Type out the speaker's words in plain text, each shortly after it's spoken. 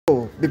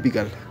Baby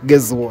girl,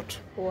 guess what?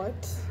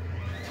 What?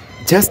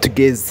 Just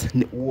guess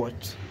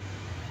what?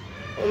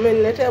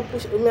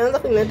 Umeanza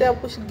kuniletea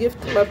push gift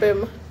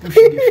mapema. Push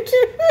gift.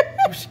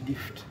 Push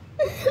gift.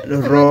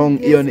 Wrong.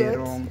 You're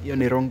wrong.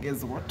 You're wrong.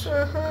 Guess what?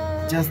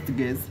 Just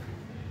guess.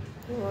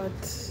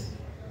 What?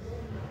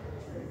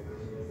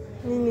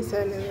 Nini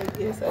sana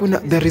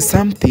guess? There is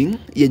something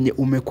yenye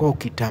umekuwa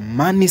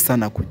ukitamani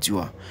sana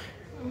kujua.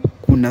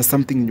 Kuna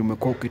something yenye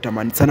umekuwa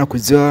ukitamani sana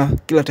kujua.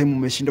 Kila time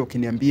umeshinda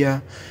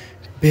ukiniambia,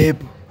 babe,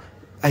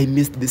 I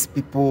miss these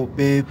people,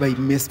 babe, I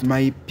miss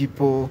my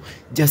people.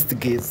 Just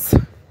guess.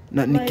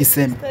 Na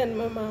nikisema.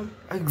 My mom.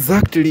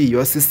 Exactly,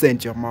 your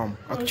assistant, your mom,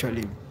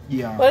 actually.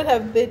 Yeah. What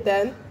have they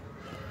done?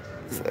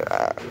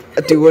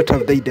 What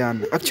have they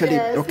done? Actually,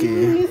 yes, okay.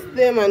 We miss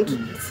them and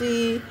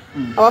see.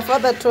 Our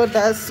father told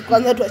us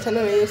kwanza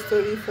tuachane na hiyo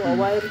story for a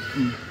while.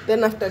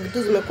 Then after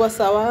vitu zimekuwa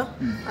sawa,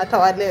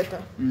 atawaleta.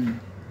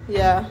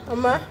 Yeah,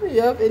 Ama,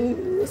 you have any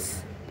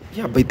news?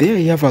 Yeah, but there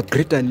you have a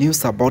greater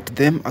news about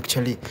them.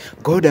 Actually,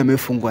 God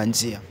amefungua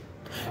njia.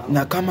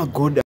 Na kama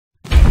God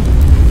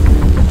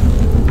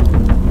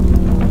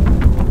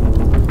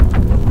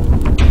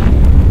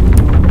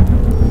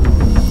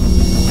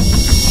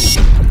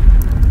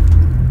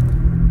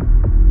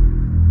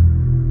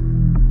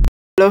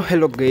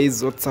Hello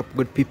guys, what's up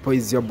good people,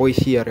 is your boy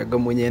here Riaga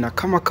mwenye, na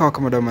kama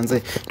dawa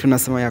manze,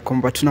 tunasema ya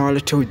kwamba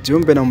tunawaletea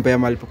ujumbe na umbea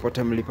mahali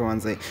popote mlipo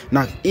manze.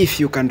 Na if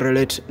you can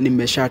relate,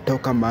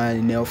 nimeshatoka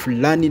maeneo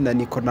fulani na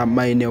niko na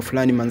maeneo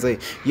fulani manze.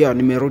 Yeah,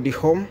 nimerudi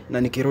home,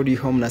 na nikirudi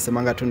home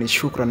nasemanga tu ni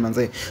shukran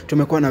manze.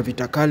 Tumekuwa na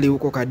vita kali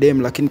huko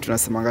Kadem, lakini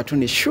tunasemanga tu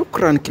ni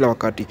shukran kila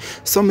wakati.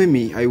 So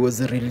mimi I was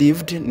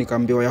relieved,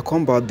 nikaambiwa ya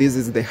kwamba this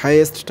is the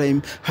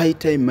high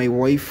time my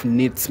wife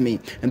needs me,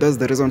 and that's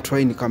the reason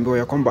why nikaambiwa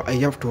ya kwamba I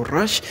have to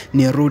rush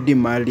nirudi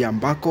mahali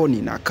ambako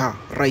ninakaa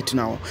right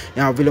now.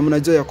 Ya vile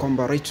mnajua ya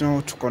kwamba right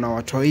now tuko na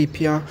watoi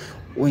pia,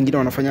 wengine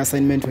wanafanya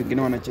assignment,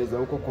 wengine wanacheza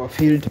huko kwa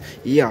field.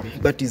 Yeah,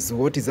 that is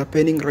what is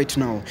happening right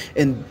now,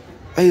 and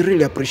I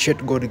really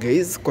appreciate God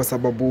guys, kwa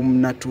sababu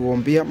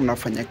mnatuombea,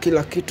 mnafanya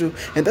kila kitu,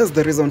 and that's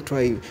the reason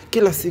why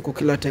kila siku,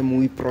 kila time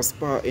we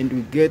prosper and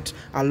we get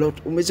a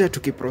lot. Umeja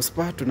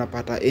tukiprosper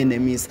tunapata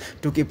enemies,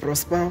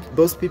 tukiprosper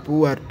those people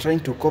who are trying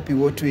to copy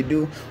what we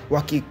do,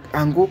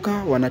 wakianguka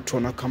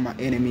wanatuona kama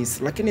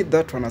enemies. Lakini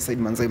that one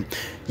aside manze,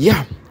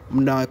 yeah,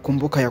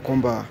 mnakumbuka ya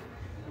kwamba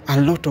a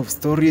lot of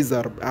stories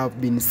have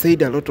been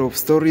said, a lot of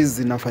stories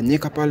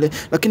zinafanyika pale,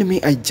 lakini me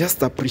I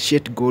just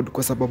appreciate God,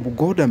 kwa sababu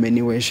God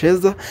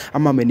ameniwezesha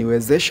ama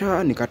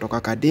ameniwezesha nikatoka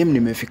Kadem,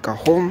 nimefika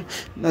home,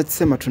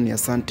 nasema tu ni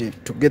asante,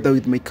 together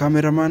with my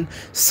cameraman.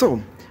 So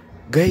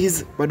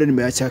guys, bado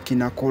nimeacha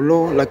kina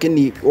Kolo,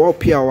 lakini wao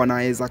pia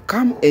wanaweza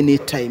come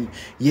anytime.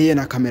 Yeye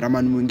na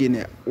cameraman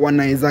mwingine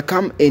wanaweza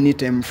come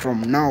anytime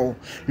from now.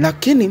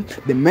 Lakini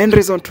the main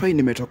reason why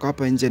nimetoka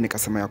hapa nje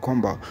nikasema ya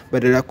kwamba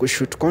badala ya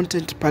kushoot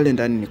content pale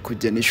ndani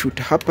nikuje ni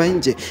shoot hapa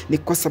nje, ni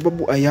kwa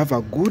sababu I have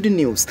a good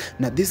news.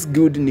 Na this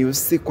good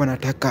news si kwa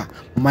nataka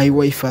my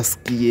wife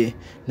asikie.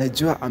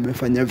 Najua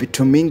amefanya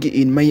vitu mingi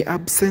in my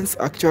absence.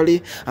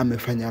 Actually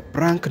amefanya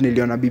prank,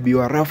 niliona bibi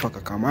wa Rafa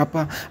kakama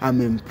hapa,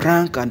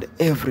 amemprank and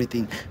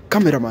everything.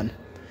 Cameraman,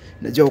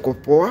 najua uko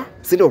poa,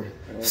 sindo?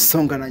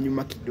 Songa na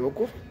nyuma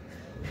kidogo.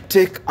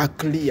 Take a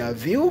clear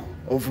view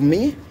of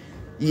me.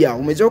 Yeah,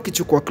 umejua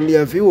ukichukua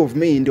clear view of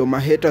me ndio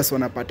mahaters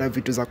wanapata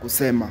vitu za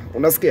kusema.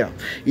 Unasikia?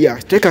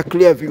 Yeah, take a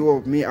clear view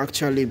of me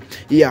actually.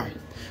 Yeah.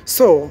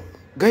 So,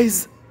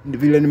 guys,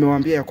 vile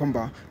nimewaambia ya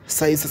kwamba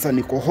sasa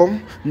niko home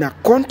na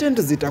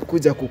content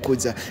zitakuja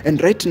kukuja,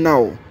 and right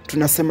now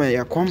tunasema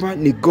ya kwamba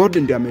ni God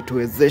ndiye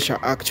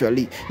ametuwezesha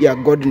actually. Yeah,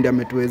 God ndiye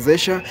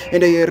ametuwezesha,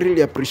 and I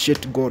really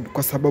appreciate God,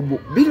 kwa sababu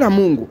bila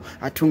Mungu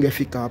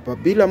hatungefika hapa,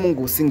 bila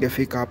Mungu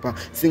usingefika hapa,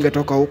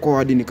 singetoka huko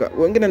hadi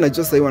wengine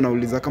najua sasa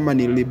wanauliza kama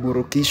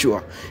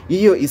niliburukishwa.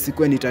 Hiyo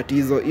isikuwe ni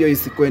tatizo, hiyo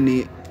isikuwe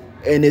ni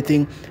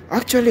anything.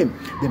 Actually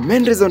the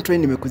main reason why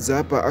nimekuja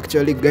hapa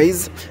actually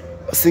guys,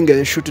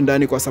 singe shoot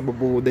ndani kwa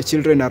sababu the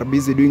children are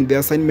busy doing their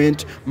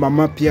assignment.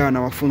 Mama pia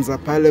anawafunza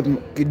pale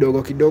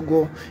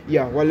kidogo.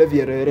 Yeah, wale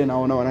vierere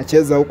naona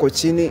wanacheza huko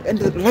chini,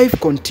 and life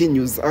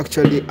continues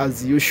actually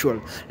as usual.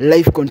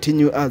 Life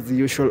continue as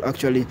usual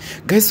actually.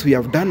 Guys, we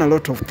have done a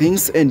lot of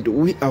things and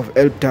we have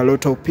helped a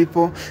lot of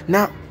people.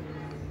 Na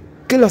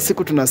kila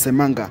siku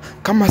tunasemanga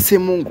kama si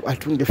Mungu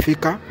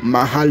atungefika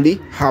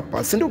mahali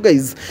hapa, sindo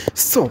guys?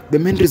 So the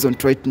main reason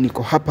why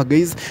niko hapa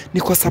guys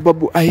ni kwa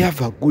sababu I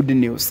have a good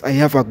news. I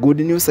have a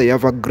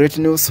great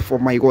news for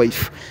my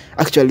wife.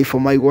 Actually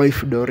for my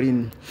wife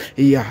Doreen.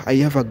 Yeah, I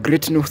have a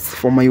great news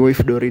for my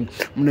wife Doreen.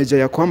 Mnajua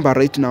ya kwamba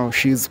right now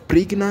she is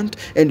pregnant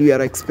and we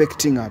are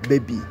expecting a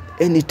baby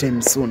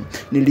anytime soon.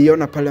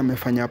 Niliona pale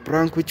amefanya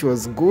prank which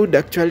was good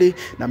actually,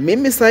 na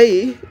mimi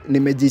sahi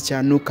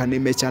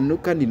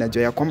nimechanuka,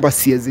 ninajua ya kwamba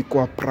siwezi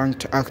kuwa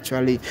pranked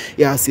actually.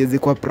 Yeah, siwezi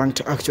kuwa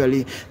pranked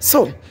actually.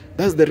 So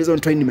that's the reason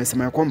why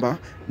nimesema ya kwamba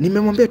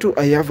nimemwambia tu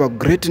I have a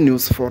great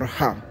news for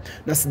her.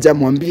 Na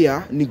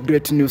sijamwambia ni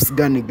great news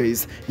gani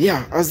guys.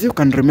 Yeah, as you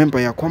can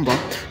remember ya kwamba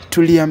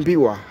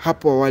tuliambiwa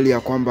hapo awali ya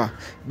kwamba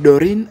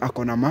Doreen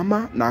akona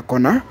mama na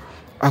akona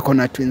ako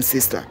na twin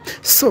sister.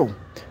 So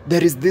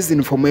there is this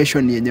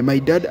information yenye my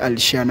dad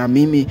alishare na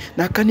mimi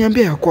na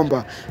akaniambia ya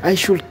kwamba I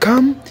should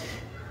come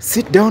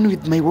sit down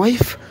with my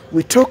wife,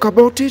 we talk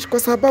about it, kwa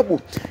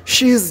sababu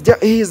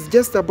he is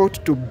just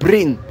about to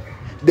bring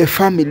the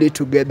family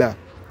together.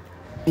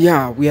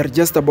 Yeah, we are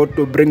just about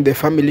to bring the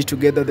family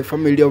together, the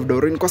family of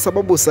Doreen, kwa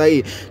sababu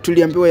sahi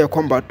tuliambiwa ya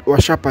kwamba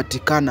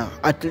washapatikana,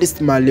 at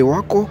least mali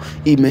wako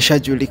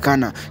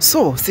imeshajulikana.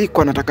 So si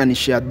kwa nataka ni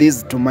share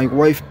this to my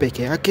wife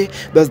peke yake.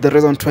 That's the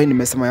reason why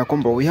nimesema ya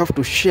kwamba we have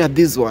to share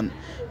this one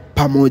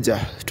pamoja,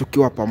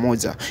 tukiwa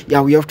pamoja.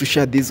 Yeah, we have to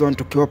share this one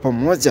tukiwa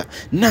pamoja,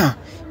 na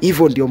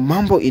hivyo ndio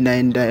mambo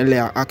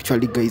inaendelea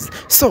actually guys.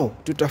 So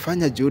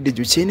tutafanya juhudi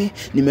juu chini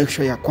ni make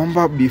sure ya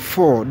kwamba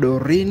before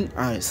Doreen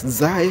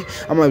azae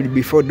ama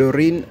before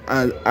Doreen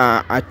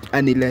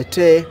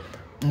aniletee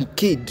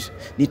mkid,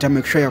 nita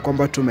make sure ya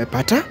kwamba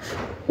tumepata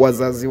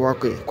wazazi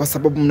wake, kwa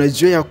sababu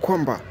mnajua ya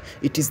kwamba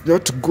it is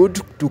not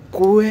good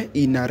tukue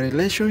in a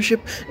relationship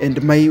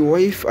and my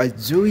wife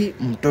ajui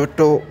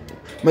mtoto,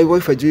 my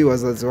wife ajui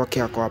wazazi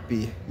wake wako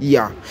wapi.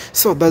 Yeah,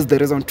 so that's the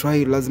reason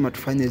why lazima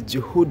tufanye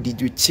juhudi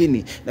juu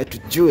chini na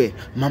tujue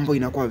mambo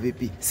inakuwa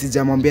vipi.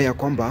 Sijamwambia ya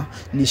kwamba,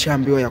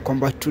 nishaambiwa ya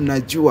kwamba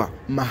tunajua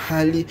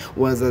mahali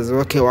wazazi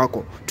wake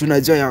wako,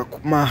 tunajua ya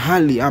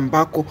mahali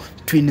ambako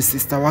twin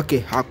sister wake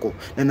hako,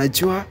 na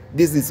najua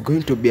this is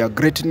going to be a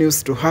great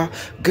news to her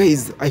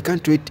guys. I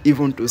can't wait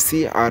even to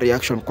see her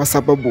reaction, kwa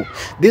sababu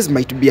this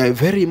might be a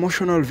very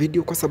emotional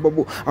video, kwa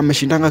sababu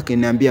ameshindanga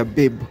kiniambia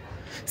babe,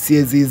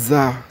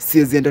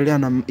 siwezi endelea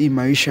na hii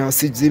maisha,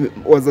 sijui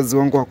wazazi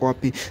wangu wako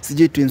wapi,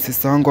 sijui twin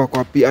sister wangu wako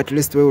wapi. At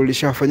least wewe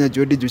ulishafanya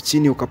juhudi juu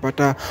chini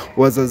ukapata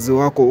wazazi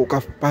wako,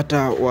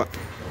 ukapata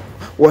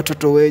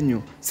watoto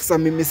wenyu. Sasa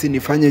mimi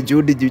sinifanye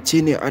juhudi juu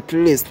chini, at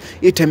least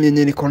hii time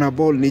yenye niko na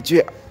ball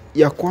nijue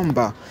ya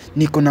kwamba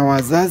niko na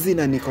wazazi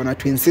na niko na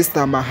twin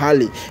sister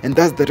mahali. And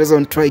that's the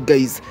reason why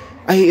guys,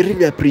 I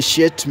really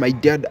appreciate my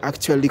dad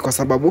actually, kwa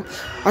sababu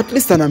at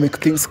least ana make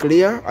things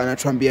clear,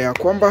 anatuambia ya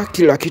kwamba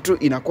kila kitu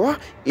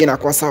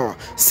inakuwa sawa.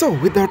 So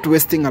without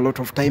wasting a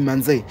lot of time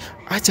manze,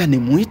 acha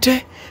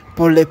nimuite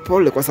pole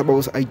pole, kwa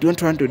sababu I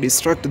don't want to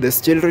distract the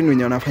children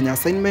when wanafanya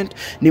assignment.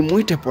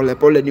 Nimuite pole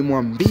pole,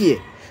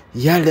 nimwambie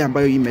yale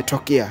ambayo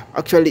imetokea.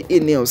 Actually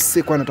hii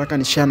sikuwa nataka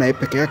ni share naye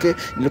peke yake,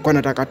 nilikuwa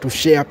nataka tu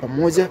share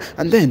pamoja,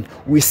 and then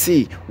we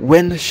see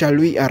when shall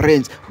we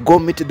arrange go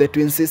meet the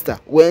twin sister,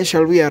 when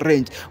shall we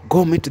arrange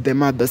go meet the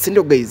mother,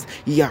 sindio guys?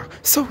 Yeah,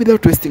 so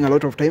without wasting a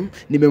lot of time,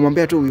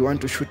 nimemwambia tu we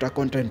want to shoot a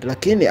content,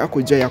 lakini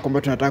hakujua ya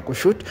kwamba tunataka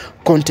kushoot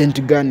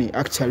content gani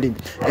actually.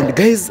 And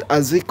guys,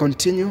 as we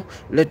continue,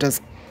 let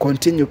us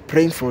continue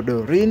praying for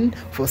Doreen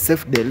for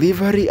safe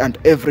delivery and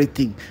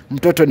everything.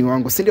 Mtoto ni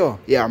wangu, si ndio?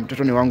 Yeah,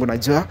 mtoto ni wangu.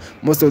 Najua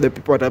most of the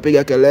people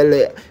watapiga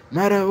kelele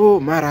mara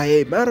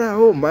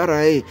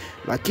mara,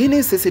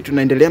 lakini sisi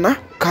tunaendelea na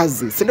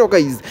kazi, si ndio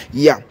guys?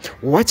 Yeah,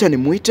 wacha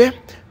nimuite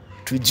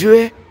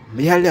tujue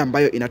yale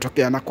ambayo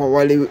inatokea. Na kwa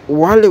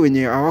wale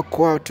wenye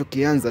hawakuwa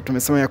tukianza,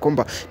 tumesema ya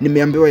kwamba,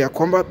 nimeambiwa ya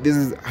kwamba this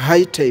is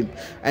high time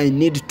I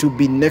need to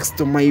be next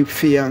to my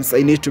fiance,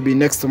 I need to be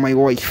next to my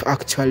wife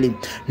actually.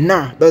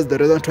 Na that's the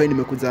reason why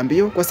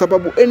nimekuambia, kwa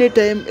sababu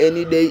anytime,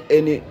 any day,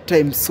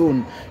 anytime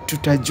soon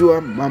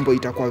tutajua mambo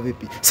itakuwa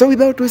vipi. So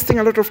without wasting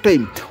a lot of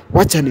time,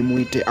 wacha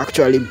nimuite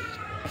actually.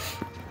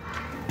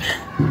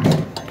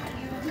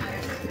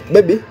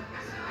 Baby,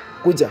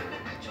 kuja.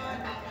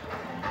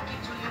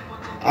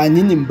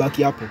 Nyinyi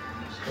mbaki hapo.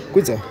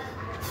 Kuja.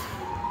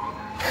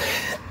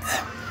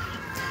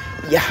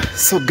 Yeah,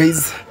 so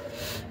guys,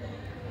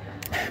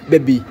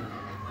 baby,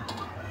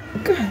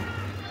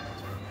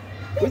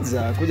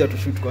 kuja to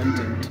shoot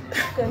content.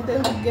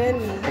 Content gani?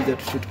 Kuja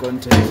to shoot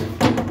content.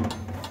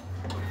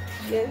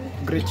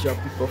 Greet your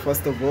people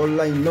first of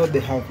all. I know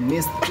they have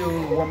missed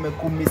you.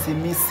 Wamekumisi.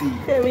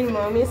 Mimi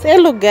mami.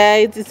 Hello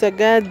guys, it's a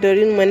girl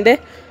Doreen Mwende.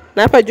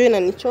 Na hapa juu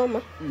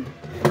inanichoma.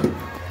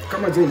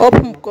 Kama juu. Hope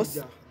mko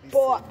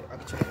poa.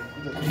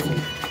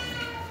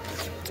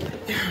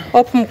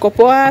 Hope mko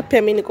poa,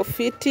 pia mimi niko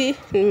fiti,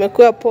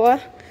 nimekuwa poa.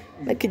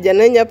 Na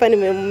kijana wenye hapa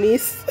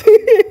nimemiss.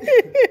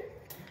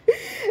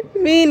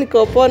 Mimi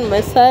niko poa on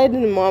my side,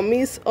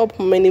 nimemiss,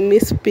 hope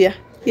mmenimiss pia.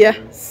 Yeah.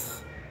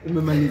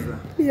 Umemaliza?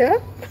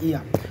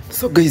 Yeah.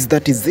 So guys,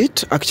 that is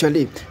it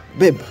actually.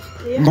 Babe,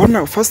 yeah.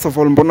 Mbona first of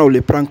all, mbona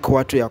uliprank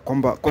watu ya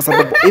kwamba, kwa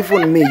sababu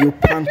even me you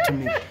pranked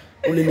me.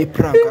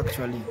 Uliniprank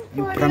actually.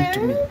 You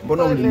pranked me.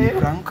 Mbona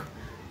uliniprank?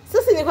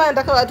 Sasa nilikuwa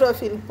nataka watu wa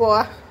feel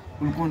poa.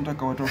 Ulikuwa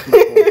unataka watu wa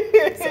feel poa.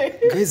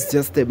 So, guys,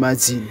 just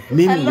imagine.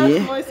 Mimi a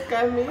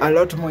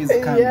lot more is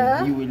coming.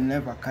 Yeah. You will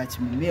never catch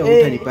me. Mimi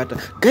utanipata.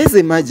 Guys,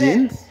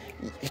 imagine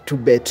to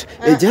bet.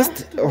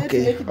 Just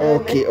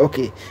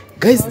okay.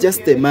 Guys,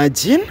 just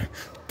imagine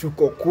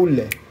tuko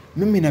kule.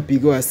 Mimi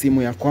napigiwa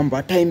simu ya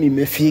kwamba time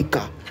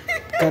imefika.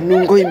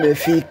 Kanungo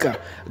imefika.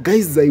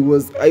 Guys, I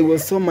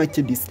was so much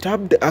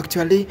disturbed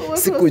actually.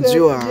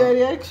 Sikujua.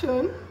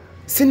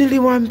 Si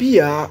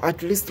niliwaambia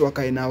at least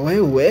wakae na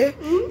wewe,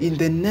 in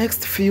the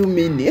next few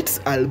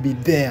minutes I'll be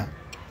there.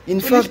 In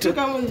fact,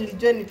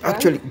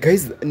 actually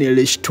guys,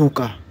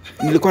 nilishtuka.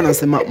 nilikuwa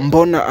nasema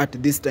mbona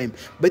at this time,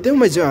 but then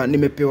umejua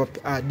nimepewa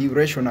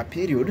duration a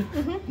period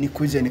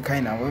nikuje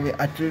nikae na wewe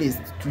at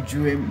least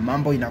tujue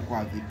mambo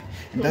inakuwa vipi,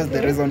 and that's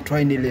the reason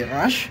why nili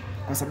rush,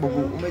 kwa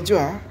sababu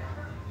umejua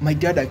my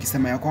dad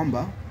akisema ya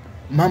kwamba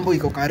mambo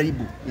iko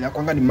karibu,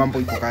 inakuanga ni mambo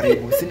iko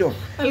karibu, si ndio?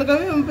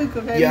 Alikwambia mambo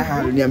iko karibu. Yeah,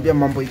 aliniambia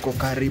mambo iko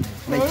karibu.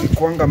 Na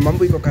ikikwanga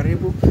mambo iko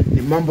karibu,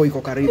 ni mambo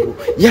iko karibu.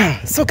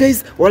 Yeah, so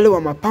guys, wale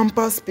wa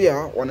mapampas pia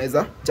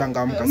wanaweza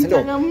changamka, si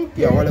ndio?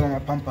 Yeah, wale wa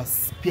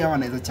mapampas pia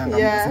wanaweza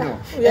changamka, si ndio?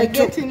 We are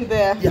getting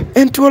there. Yeah,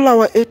 and to all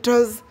our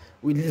haters,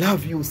 we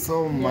love you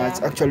so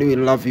much. Actually, we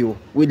love you.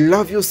 We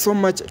love you so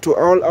much. To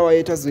all our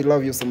haters, we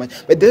love you so much.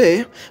 But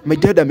then, my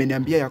dad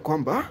ameniambia ya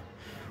kwamba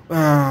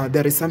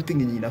there is something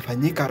yenye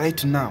inafanyika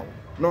right now.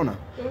 Unaona?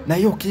 Na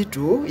hiyo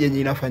kitu yenye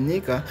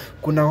inafanyika,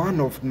 kuna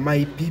one of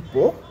my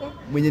people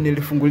mwenye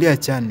nilifungulia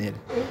channel.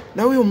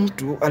 Na huyo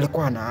mtu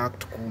alikuwa ana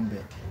act kumbe.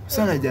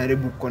 So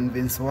najaribu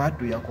convince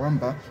watu ya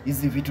kwamba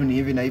hizi vitu ni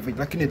hivi na hivi,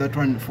 lakini that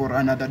one for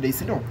another day,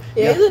 si ndio?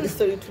 Yeah, hizo ni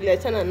story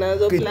tuliachana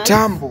nazo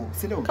kitambo,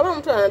 si ndio? Kama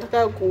mtu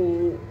anataka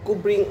ku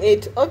bring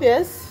it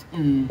obvious,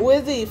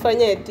 uwezi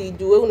ifanya eti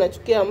juu wewe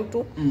unachukia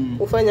mtu,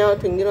 ufanya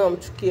watu wengine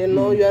wamchukie.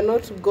 No, you are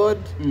not God.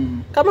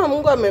 Kama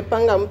Mungu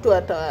amepanga mtu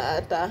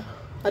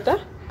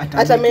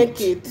ata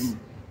make it.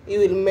 He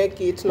will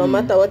make it no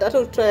matter what. Hata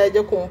utry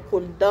aje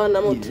kumpull down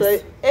ama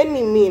utry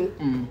any mean.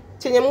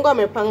 Chenye Mungu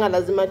amepanga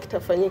lazima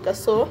kitafanyika.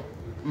 So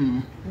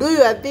do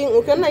your thing.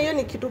 Ukiona hiyo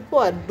ni kitu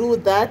poa, do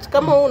that.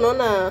 Kama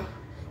unaona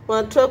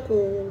unataka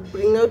ku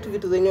bring out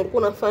vitu zenye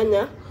ulikuwa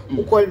unafanya,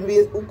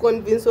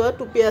 uconvince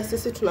watu pia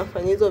sisi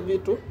tunafanya hizo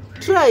vitu.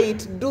 Try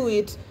it, do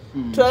it.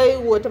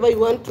 Try whatever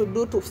you want to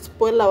do to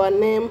spoil our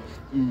name.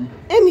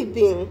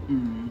 Anything.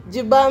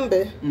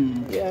 Jibambe.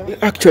 Yeah.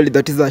 Actually,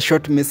 that is a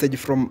short message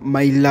from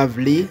my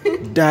lovely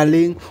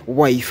darling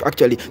wife.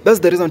 Actually, that's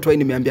the reason why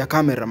nimeambia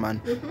cameraman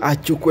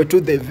achukue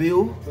to the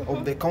view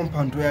of the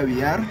compound where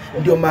we are,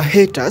 ndio ma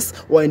haters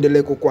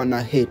waendelee kukuwa na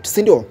hate,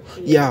 si ndio?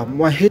 Yeah,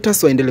 ma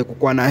haters waendelee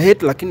kukuwa na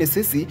hate, lakini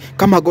sisi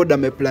kama God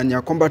ameplan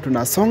ya kwamba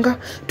tunasonga,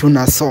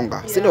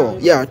 si ndio?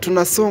 Yeah,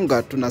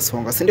 tunasonga,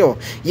 si ndio?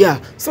 Yeah,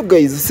 so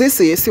guys,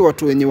 sisi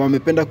watu wenye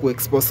wamependa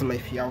kuexpose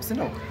life yao, si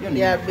ndio?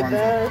 Yeah,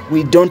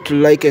 we don't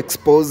like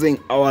exposing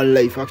our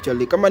life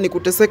actually. Kama ni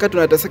kuteseka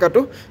tunateseka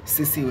tu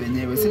sisi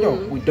wenyewe, si ndio?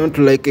 We don't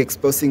like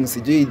exposing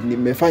sijui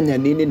nimefanya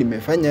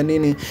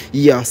nini.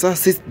 Yeah, so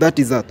that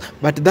is that.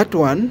 But that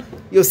one,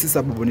 hiyo si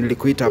sababu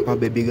nilikuita hapa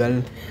baby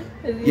girl.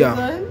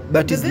 Yeah,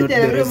 that is not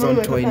the reason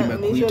why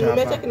nimekuita hapa.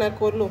 Nimeacha kina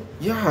Kolo.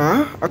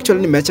 Yeah,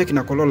 actually nimeacha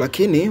kina Kolo,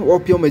 lakini wao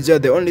pia umejua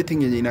the only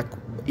thing yenye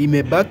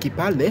imebaki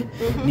pale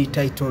ni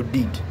title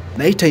deed.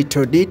 Na hii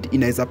title deed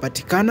inaweza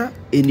patikana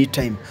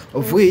anytime,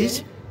 of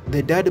which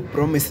the dad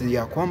promised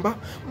ya kwamba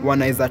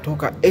wanaweza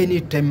toka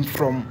anytime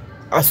from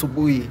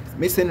asubuhi.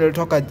 Mimi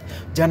nilitoka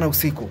jana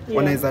usiku.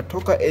 Wanaweza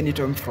toka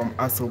anytime from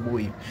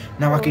asubuhi.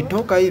 Na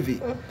wakitoka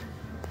hivi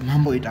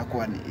mambo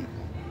itakuwa ni hivyo,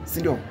 si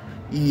ndio?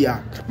 Yeah,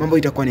 mambo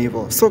itakuwa ni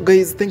hivyo. So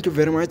guys, thank you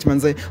very much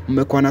manze,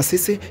 mmekuwa na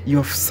sisi, you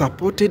have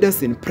supported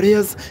us in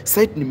prayers.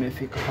 Site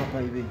nimefika hapa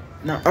hivi.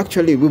 Now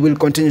actually we will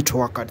continue to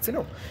work hard, you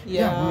know?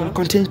 Yeah, we will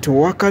continue to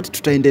work hard.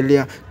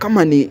 Tutaendelea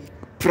kama ni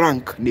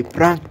prank,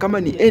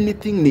 kama ni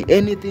anything, you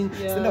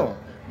know?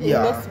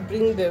 Yeah. We must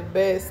bring the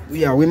best.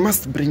 Yeah, we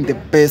must bring the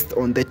best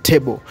on the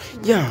table.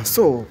 Yeah,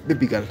 so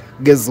baby girl,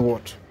 guess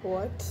what?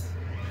 What?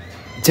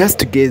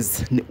 Just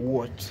guess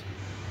what?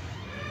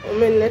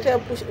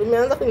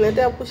 Umeanza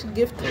kuniletea push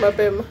gift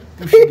mapema.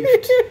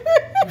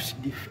 Push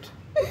gift.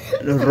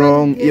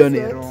 Wrong, hiyo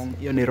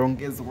ni wrong.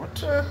 Guess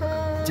what?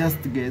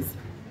 Just guess.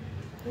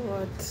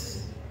 What?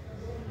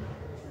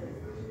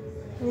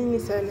 Nini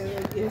sana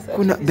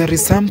kuna there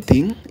is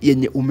something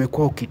yenye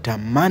umekuwa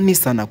ukitamani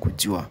sana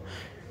kujua.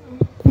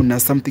 Kuna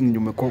something yenye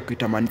umekuwa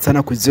ukitamani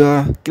sana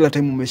kujua. Kila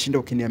time umeshinda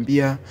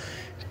ukiniambia,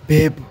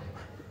 babe,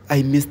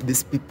 I miss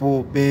these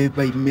people,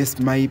 babe, I miss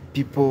my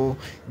people.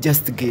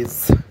 Just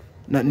guess.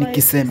 Na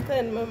nikisema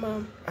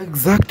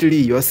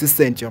exactly your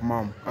assistant, your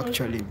mom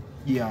actually.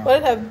 Yeah.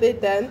 What have they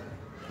done?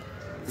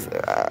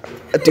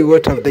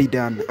 What have they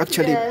done?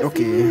 Actually,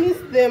 okay. We miss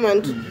them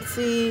and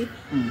see.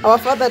 Our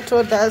father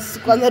told us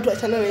kwanza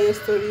tuachane na hiyo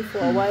story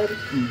for a while.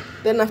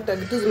 Then after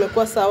vitu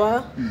zimekuwa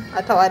sawa,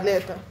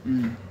 atawaleta.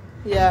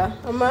 Yeah.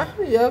 Ama,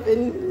 you have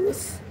any news?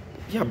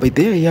 Yeah, by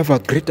there you have a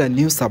greater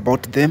news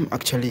about them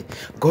actually.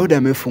 God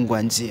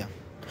amefungua njia.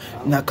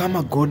 Na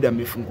kama God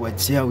amefungua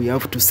njia, we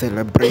have to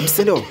celebrate,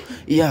 sio?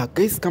 Yeah,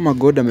 guys, kama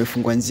God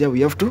amefungua njia, we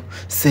have to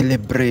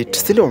celebrate,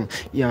 sio?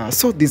 Yeah,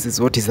 so this is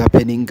what is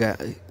happening,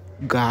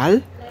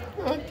 girl.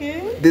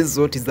 Okay. This is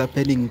what is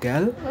happening,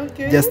 girl.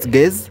 Okay. Just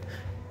guess.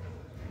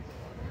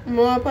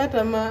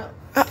 Mwapata ma...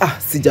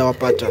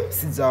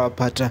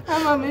 Sijawapata.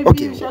 Ama maybe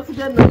okay.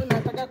 Ushakuja na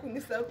unataka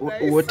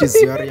kunisurprise. What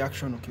is your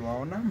reaction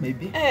ukiwaona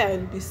maybe?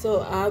 I'll be so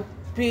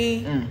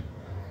happy.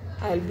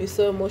 I'll be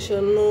so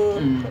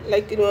emotional.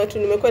 Like ni watu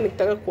nimekuwa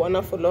nikitaka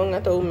kuona for long,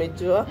 hata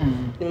umejua.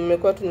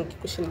 Nimekuwa tu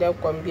nikikushindia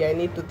kukwambia I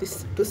need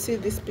to see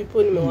these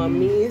people,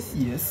 nimewamiss.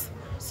 Yes.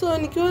 So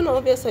nikiona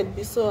obvious I'd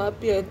be so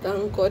happy. I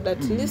thank God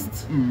at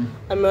least.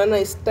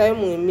 Ameona it's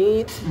time we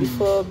meet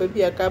before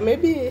baby akama.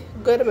 Maybe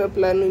God may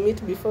plan we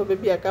meet before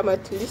baby akama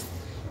at least.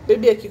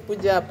 Baby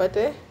akikuja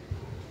apate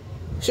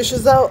shushu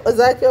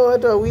zake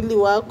wote wawili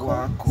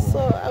wako. So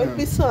I will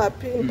be so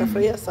happy.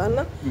 Nitafurahia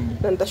sana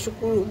na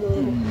nitashukuru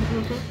Mungu.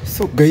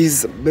 So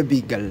guys,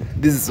 baby girl,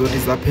 this is what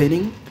is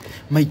happening.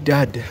 My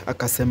dad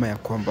akasema ya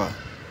kwamba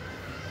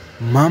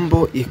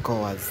mambo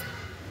iko wazi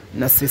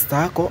na sister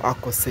yako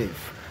ako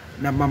safe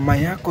na mama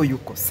yako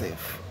yuko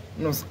safe.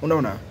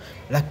 Unaona?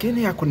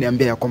 Lakini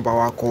hakuniambia ya kwamba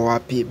wako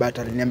wapi, but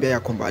aliniambia ya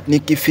kwamba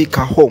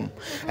nikifika home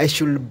I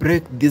should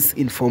break this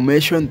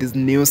information, this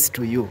news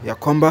to you, ya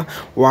kwamba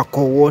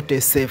wako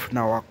wote safe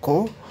na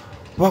wako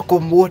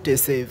wote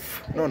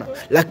safe. Unaona?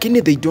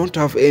 Lakini they don't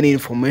have any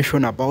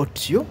information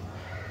about you.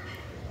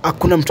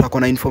 Hakuna mtu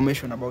akona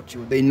information about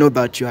you. They know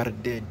that you are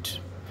dead.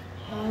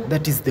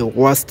 That is the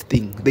worst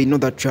thing. They know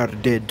that you are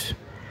dead.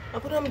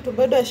 Hakuna mtu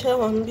bado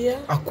ashawaambia.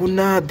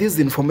 Hakuna, this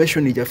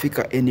information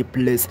ijafika any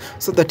place.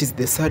 So that is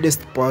the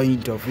saddest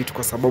point of it,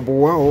 kwa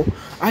sababu wao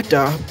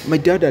hata my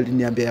dad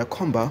aliniambia ya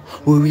kwamba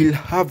we will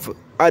have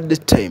the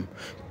time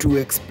to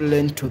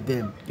explain to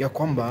them ya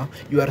kwamba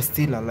you are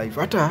still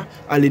alive. Hata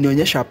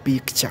alinionyesha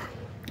picture.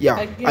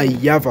 Yeah,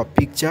 I have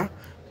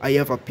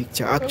a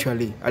picture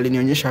actually.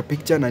 Alinionyesha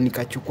picture na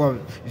nikachukua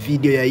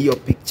video ya hiyo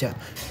picture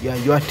ya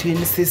your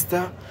twin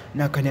sister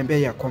na akaniambia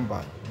ya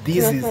kwamba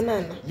this is,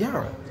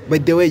 yeah, by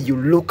the way you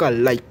look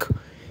alike,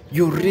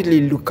 you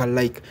really look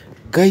alike.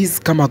 Guys,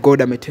 kama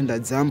God ametenda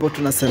jambo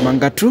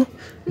tunasemanga tu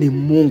ni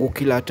Mungu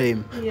kila time.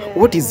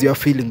 What is your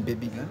feeling,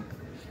 baby girl?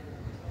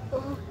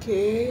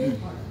 Okay.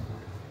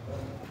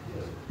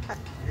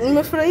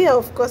 Nimefurahia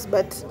of course,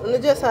 but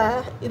unajua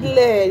saa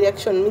ile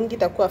reaction mingi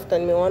itakuwa after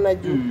nimeona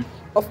juu.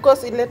 Of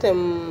course ile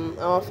time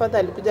our father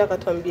alikuja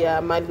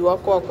akatuambia mali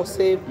wako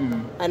safe,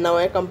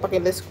 anaweka mpaka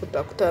ile siku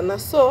tutakutana.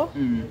 So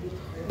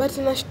but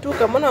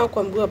nashtuka mbona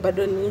wakuambiwa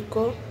bado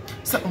niko.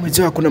 Sasa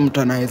umejua hakuna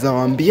mtu anaweza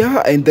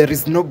waambia and there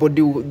is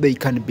nobody they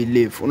can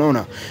believe.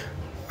 Unaona?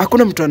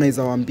 Hakuna mtu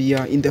anaweza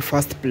waambia in the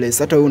first place.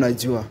 Hata wewe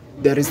unajua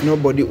there is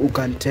nobody who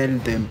can tell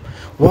them.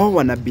 Wao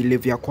wana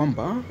believe ya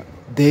kwamba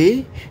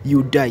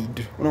you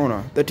died.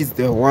 Unaona? That is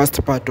the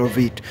worst part of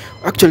it.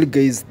 Actually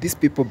guys, these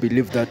people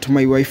believe that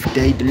my wife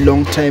died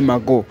long time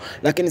ago.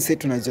 Lakini sisi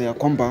tunajua ya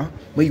kwamba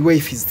my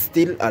wife is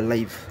still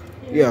alive.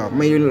 Yeah,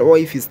 my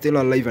wife is still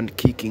alive and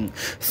kicking.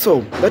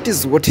 So that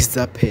is what is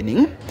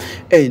happening,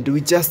 and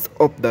we just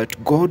hope that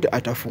God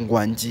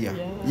atafungua njia.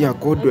 Yeah,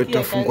 God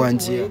atafungua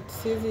njia.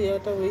 Sisi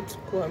hata wait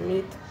kuwa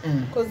meet.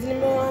 Cause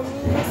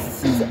nimewaambia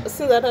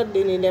since that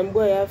day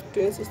niliambiwa I have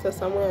twin sister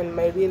somewhere and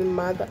my real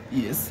mother.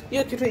 Yes.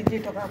 Hiyo kitu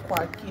ijitoka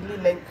kwa akili,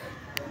 like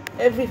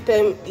every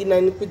time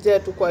inanikujia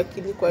tu kwa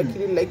akili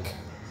like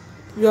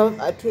you have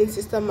a twin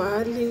sister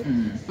mahali,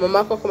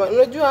 mamako kama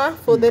unajua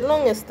for the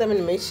longest time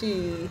nimeishi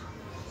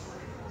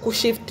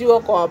kushiftiwa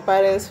kwa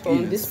parents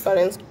from this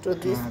parents to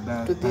this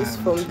to this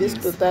from this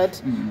to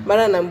that.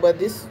 Mara naambiwa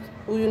this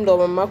huyu ndo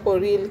mamako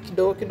real,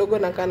 kidogo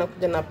nakana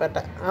kuja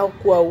napata au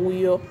kuwa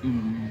huyo.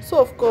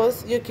 So of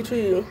course hiyo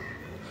kitu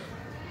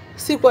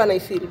sikuwa na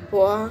feel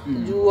poa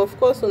juu of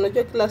course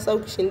unajua kila saa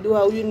ukishindiwa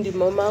huyu ndi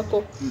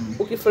mamako,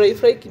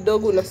 ukifurahi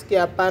kidogo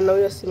unasikia hapana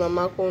huyo si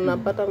mamako,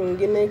 unapata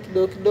mwingine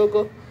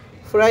kidogo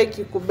furahi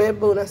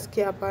kikubeba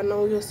unasikia hapana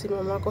huyo si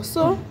mamako.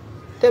 So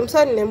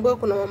temsa niambiwa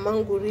kuna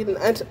mamangu real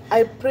and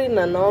I pray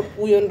na hope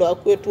huyo ndo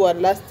akue tu wa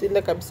last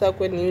ile kabisa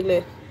kwa ni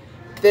yule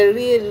the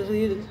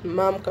real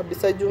mom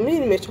kabisa juu mimi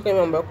nimechoka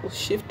mambo ya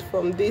kushift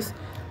from this,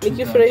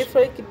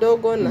 nikifurahi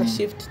kidogo na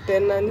shift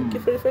tena,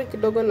 nikifurahi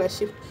kidogo na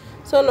shift.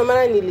 So no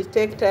maana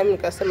nilitake time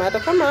nikasema hata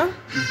kama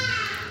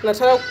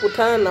nataka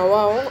kukutana na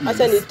wao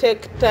acha ni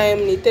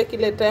take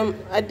ile time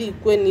hadi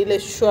ikuwe ni ile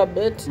sure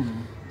bet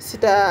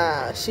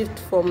sita shift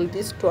from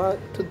this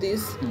to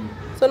this.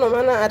 So no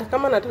maana hata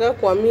kama nataka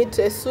kuwa meet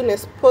as soon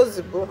as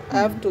possible, I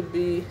have to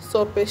be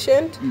so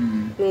patient.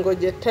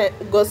 Ngoje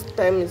God's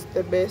time is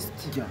the best.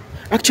 Yeah.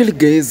 Actually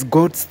guys,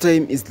 God's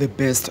time is the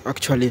best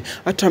actually.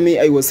 Hata me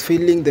I was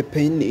feeling the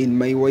pain in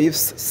my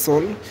wife's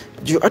soul.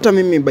 Hata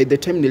mimi by the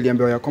time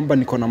niliambiwa ya kwamba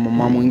niko na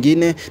mama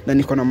mwingine na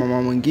niko na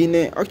mama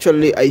mwingine,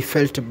 actually I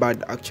felt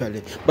bad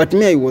actually. But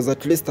me I was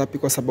at least happy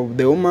kwa sababu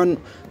the woman,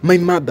 my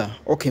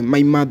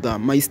mother,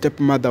 my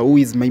stepmother who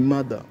is my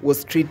mother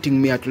was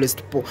treating me at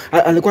least poor.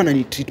 Alikuwa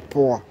ananitreat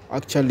poor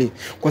actually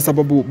kwa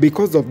sababu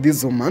because of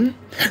this woman,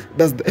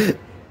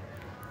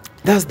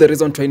 that's the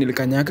reason why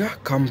nilikanyaga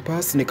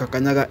campus,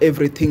 nikakanyaga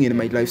everything in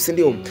my life.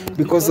 Sindio?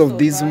 Because of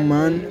this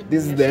woman,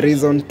 this is the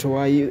reason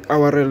why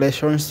our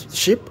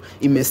relationship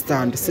may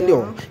stand.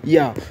 Sindio?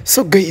 Yeah.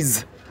 So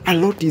guys, a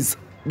lot is,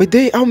 but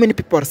how many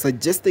people are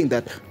suggesting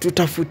that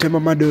tutafute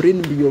mama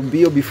Doreen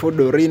mbio before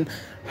Doreen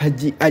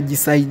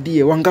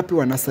ajisaidie? Wangapi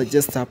wana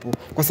suggest hapo?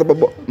 Kwa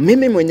sababu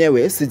mimi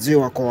mwenyewe sijui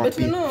wako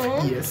wapi.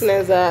 Yes.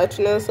 Tunaweza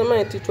sema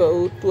eti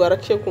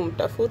tuharakishe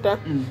kumtafuta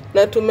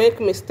na to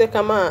make mistake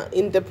kama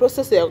in the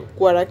process ya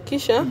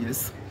kuharakisha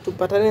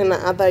tupatane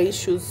na other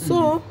issues.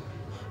 So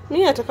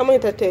Mi hata kama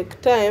ita take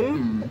time,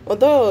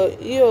 although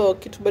hiyo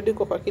kitu bado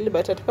iko kwa akili,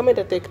 but hata kama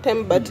ita take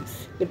time, but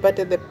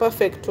nipate the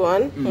perfect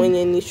one,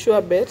 mwenye ni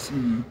sure bet,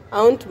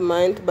 I won't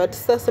mind, but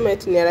sasa sema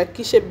eti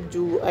niharakishe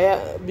juu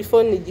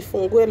before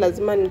nijifungue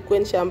lazima nikuwe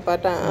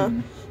nishampata.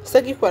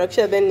 Sitaki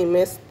kuharakisha then ni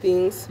mess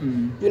things.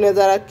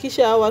 Unaweza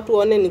harakisha hao watu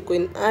waone niko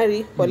in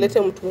hurry,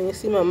 walete mtu mwenye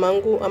si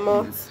mamangu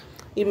ama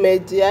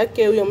image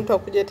yake, huyo mtu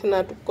akuje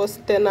tena tukose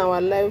tena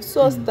our life.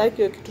 So sitaki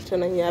hiyo kitu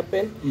tena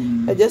happen.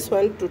 I just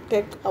want to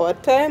take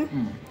our time.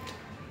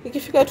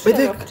 Ikifika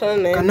tutakutana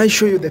naye. Can I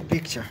show you the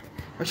picture?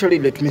 Actually,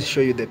 let me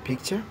show you the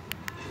picture.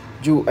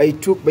 I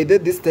took, by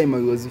this time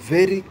I was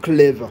very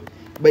clever.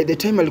 By the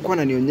time alikuwa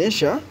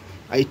ananionyesha,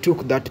 I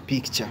took that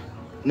picture.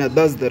 Now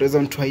that's the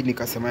reason why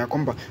nikasema ya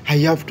kwamba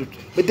I have to.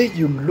 But then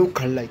you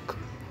look alike.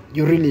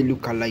 You really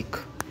look alike.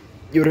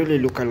 You really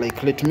look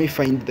alike. Let me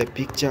find the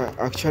picture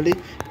actually.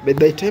 By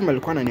the time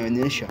alikuwa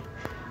ananionyesha,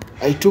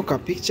 I took a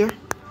picture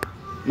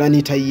na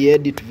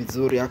nitaiedit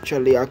vizuri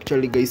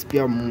actually guys,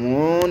 pia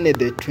muone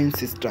the twin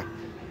sister.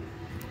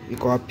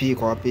 Iko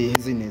wapi?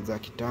 Hizi ni za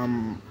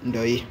kitamu,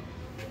 ndio hii.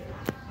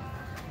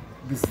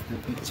 This is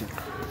the picture.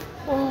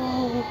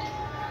 Oh.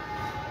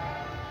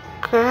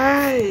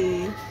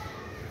 Kai.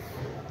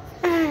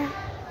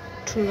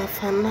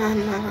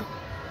 Tunafanana.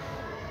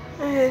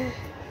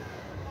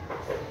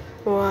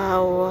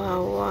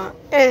 Wow.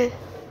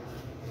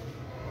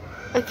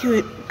 Aki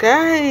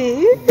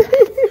guy.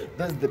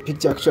 That's the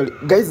picture actually.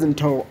 Guys,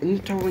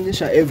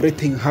 nitaonyesha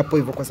everything hapo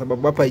hivyo kwa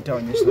sababu hapa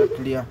itaonyesha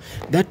clear.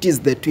 That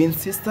is the twin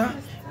sister.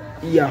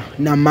 Yeah,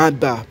 na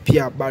mother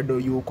pia bado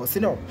yuko.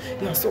 Sino?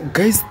 Yeah, so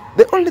guys,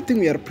 the only thing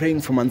we are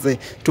praying for manze,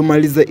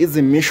 tumalize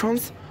hizi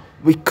missions.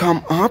 We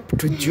come up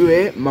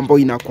tujue mambo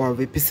inakuwa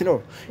vipi,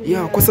 sino?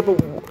 Yeah, kwa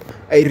sababu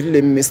I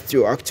really missed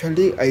you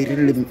actually. I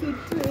really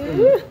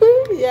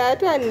yeah,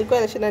 hata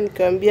nilikuwa nashinda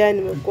nikamwambia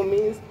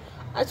nimekumiss.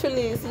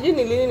 Actually, sijui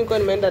ni lini nilikuwa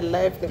nimeenda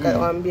live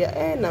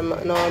nikamwambia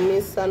na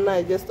wamiss sana.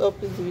 I just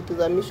hope hizi vitu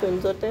za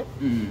mission zote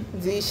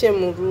ziishe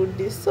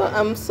murudi. So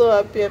I'm so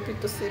happy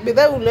to see.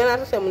 Bidhaa uliona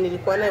hata time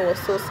nilikuwa naye was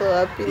so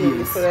happy,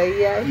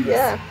 nilifurahia.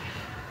 Yeah.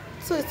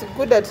 So it's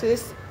good at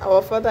least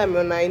our father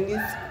ameona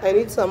I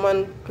need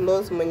someone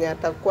close mwenye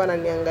atakuwa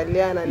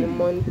ananiangalia na ni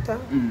monitor.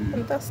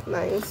 And that's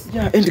nice.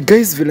 Yeah, and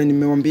guys, vile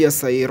nimewambia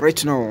sai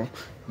right now,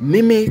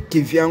 mimi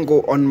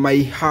kivyangu on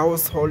my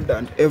household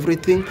and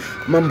everything,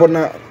 mambo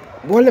na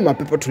wale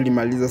mapepo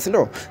tulimaliza,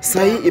 sindo?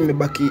 Sai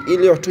imebaki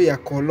ile tu ya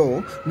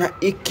kolo, na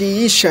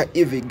ikiisha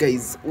hivi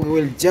guys, we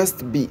will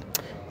just be,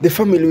 the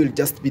family will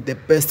just be the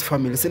best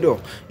family, sindo?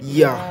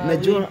 Yeah,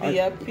 najua we'll be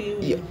happy,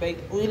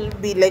 we'll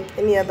be like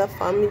any other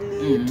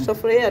family.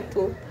 Tutafurahia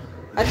tu.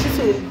 At least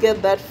we'll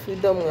get that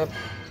freedom we have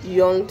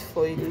yearned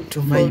for you.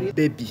 To my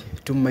baby,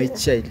 to my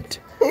child.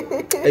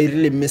 I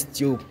really missed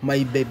you,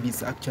 my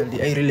babies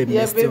actually. I really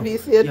missed you.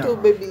 Babies, yeah, two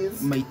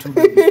babies. My two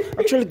babies.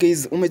 Actually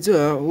guys,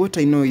 umejua, what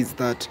I know is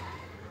that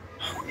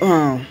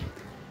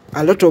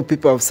a lot of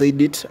people have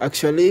said it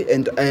actually,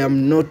 and I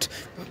am not,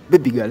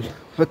 baby girl,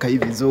 weka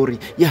hivi vizuri.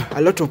 Yeah,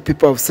 a lot of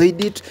people have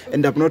said it,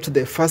 and I'm not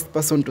the first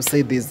person to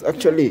say this.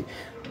 Actually,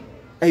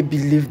 I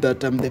believe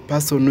that I'm the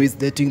person who is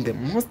dating the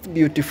most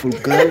beautiful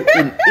girl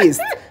in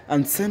East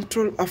and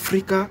Central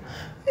Africa.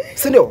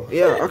 So no,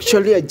 yeah,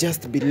 actually I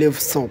just believe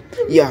so.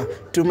 Yeah,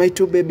 to my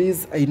two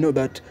babies, I know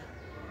that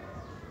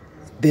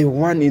the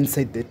one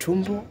inside the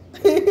tumbo,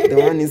 the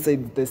one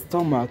inside the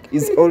stomach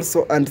is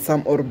also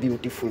handsome or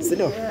beautiful. So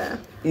no, yeah.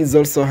 Is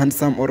also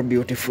handsome or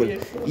beautiful.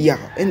 Yeah,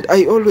 and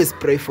I always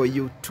pray for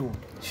you too.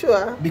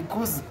 Sure.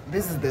 Because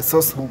this is the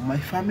source of my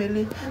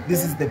family.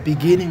 This is the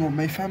beginning of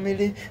my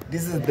family.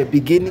 This is the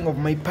beginning of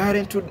my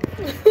parenthood.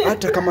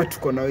 Hata kama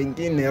tuko na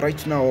wengine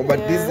right now,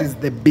 but this is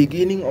the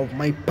beginning of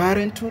my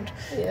parenthood.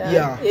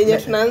 Yeah. Yenye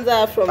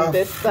tunaanza from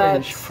the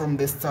start. From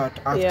the start,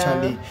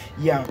 actually.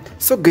 Yeah.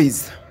 So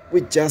guys,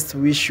 we just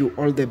wish you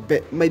all the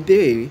best. My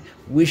day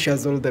wish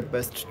us all the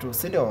best too.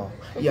 So,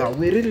 yeah,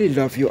 we really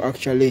love you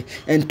actually.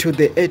 And to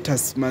the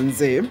haters,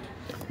 manze,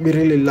 we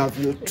really love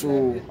you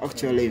too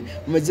actually.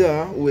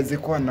 Umejua uweze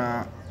kuwa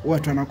na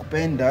watu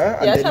wanakupenda.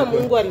 Hata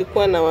Mungu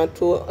alikuwa na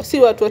watu, si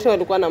watu wote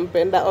walikuwa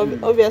wanampenda.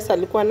 Obvious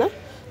alikuwa na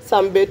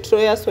some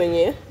betrayers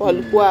wenye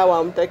walikuwa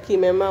wamtaki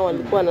mema,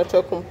 walikuwa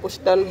wanataka kumpush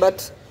down,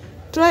 but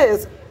try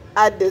as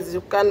hard as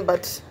you can,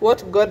 but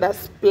what God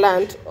has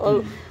planned,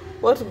 or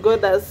what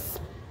God has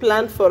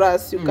planned for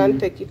us, you can't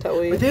take it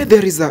away. But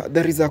there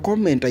is a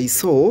comment I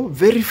saw,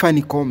 very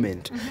funny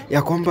comment.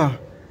 Ya kwamba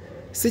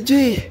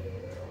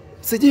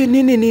sijui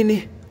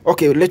nini.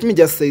 Okay, let me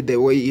just say the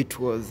way it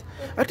was.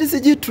 Ati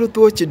sijui Truth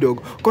Watch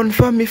Dog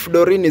confirm if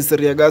Doreen is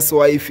Riaga's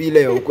wife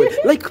ile ya ukweli.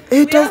 Like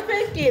we are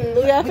faking.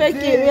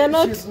 We are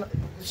not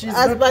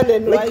husband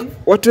and wife.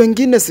 Watu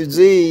wengine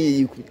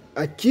sijui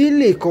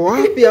akili iko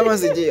wapi ama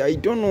sijui, I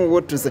don't know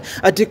what to say.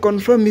 Ati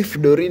confirm if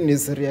Doreen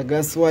is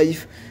Riaga's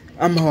wife.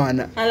 Ama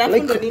wana.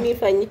 Alafu ndo nini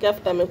ifanyike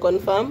after me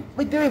confirm?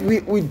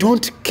 We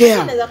don't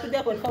care. Unaweza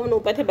kuja confirm na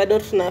upate bado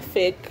tuna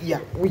fake.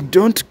 Yeah, we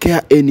don't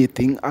care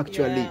anything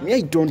actually. Me,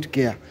 I don't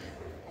care.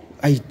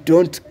 I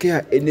don't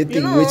care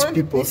anything which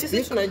people sisi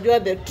speak. tunajua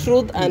the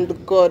truth and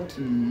God.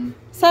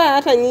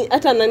 Saa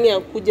hata nani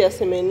akuja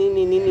aseme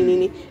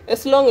nini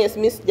as long as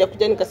mimi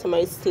sijakuja nikasema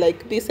it's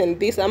like this and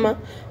this ama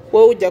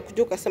wewe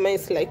hujakuja ukasema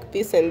it's like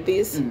this and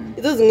this.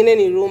 Hizo zingine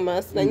ni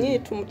rumors na nyinyi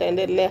tu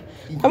mtaendelea.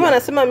 Kama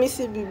anasema mimi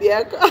si bibi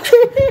yako.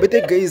 But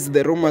the guys,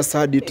 the rumors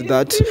had it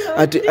that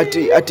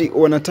ati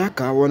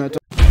wanataka